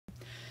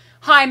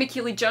Hi,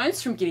 Michellie Jones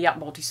from Giddy Up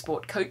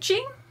Multisport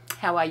Coaching.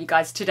 How are you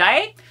guys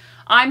today?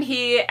 I'm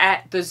here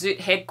at the Zoot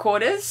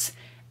headquarters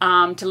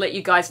to let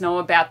you guys know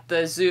about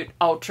the Zoot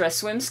Ultra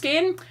Swim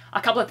Skin.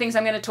 A couple of things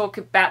I'm going to talk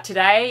about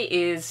today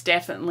is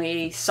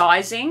definitely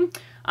sizing.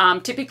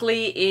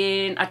 Typically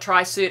in a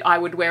tri-suit I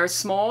would wear a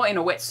small, in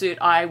a wetsuit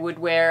I would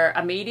wear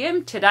a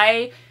medium.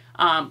 Today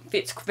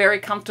fits very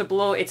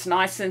comfortable, it's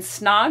nice and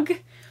snug.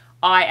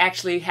 I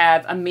actually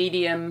have a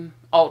medium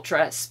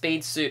ultra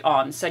speed suit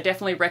on, so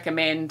definitely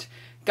recommend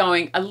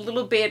going a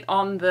little bit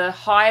on the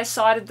higher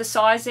side of the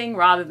sizing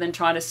rather than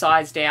trying to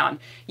size down.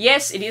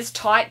 Yes, it is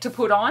tight to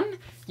put on.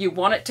 You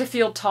want it to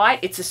feel tight.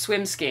 It's a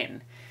swim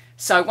skin.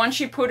 So once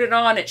you put it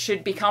on, it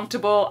should be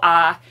comfortable.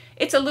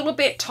 It's a little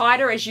bit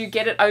tighter as you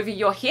get it over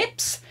your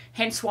hips,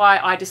 hence why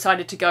I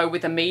decided to go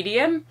with a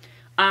medium.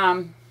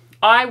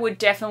 I would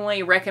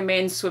definitely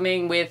recommend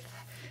swimming with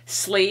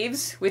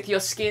sleeves with your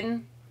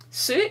skin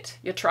suit,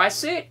 your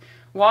tri-suit.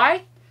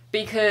 Why?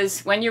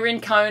 Because when you're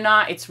in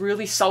Kona, it's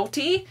really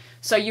salty,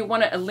 so you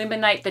want to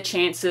eliminate the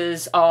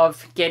chances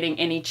of getting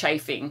any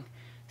chafing.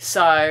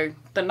 So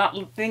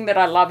the thing that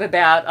I love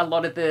about a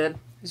lot of the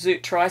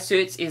Zoot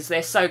tri-suits is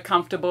they're so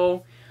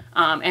comfortable,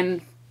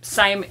 and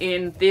same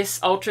in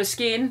this Ultra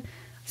Skin,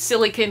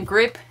 silicone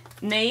grip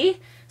knee,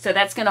 so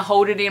that's going to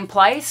hold it in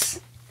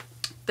place.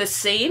 The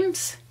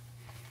seams,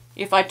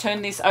 if I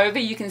turn this over,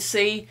 you can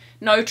see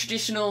no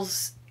traditional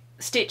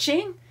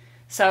stitching,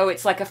 so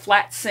it's like a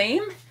flat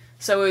seam.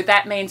 So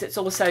that means it's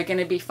also going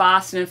to be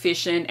fast and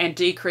efficient and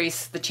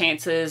decrease the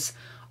chances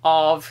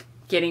of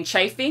getting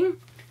chafing.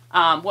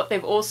 What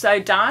they've also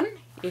done,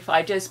 if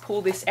I just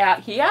pull this out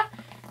here,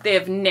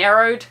 they've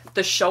narrowed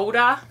the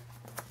shoulder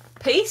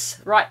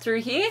piece right through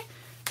here.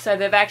 So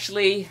they've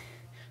actually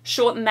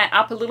shortened that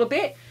up a little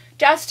bit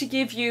just to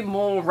give you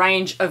more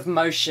range of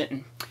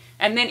motion.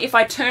 And then if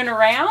I turn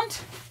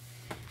around,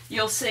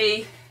 you'll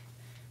see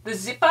the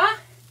zipper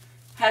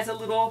has a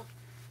little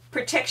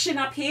protection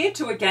up here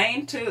to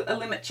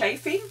limit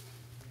chafing.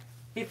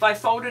 If I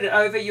folded it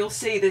over, you'll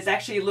see there's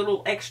actually a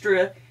little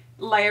extra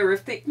layer of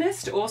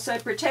thickness to also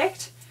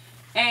protect.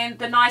 And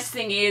the nice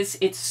thing is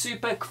it's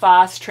super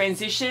fast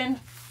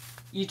transition.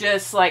 You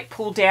just like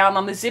pull down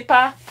on the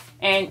zipper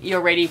and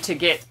you're ready to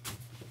get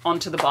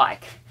onto the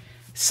bike.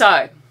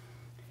 So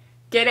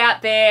get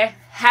out there,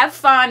 have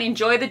fun,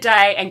 enjoy the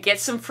day, and get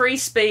some free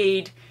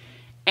speed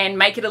and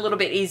make it a little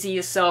bit easier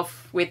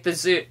yourself with the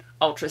Zoot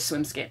Ultra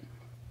Swim Skin.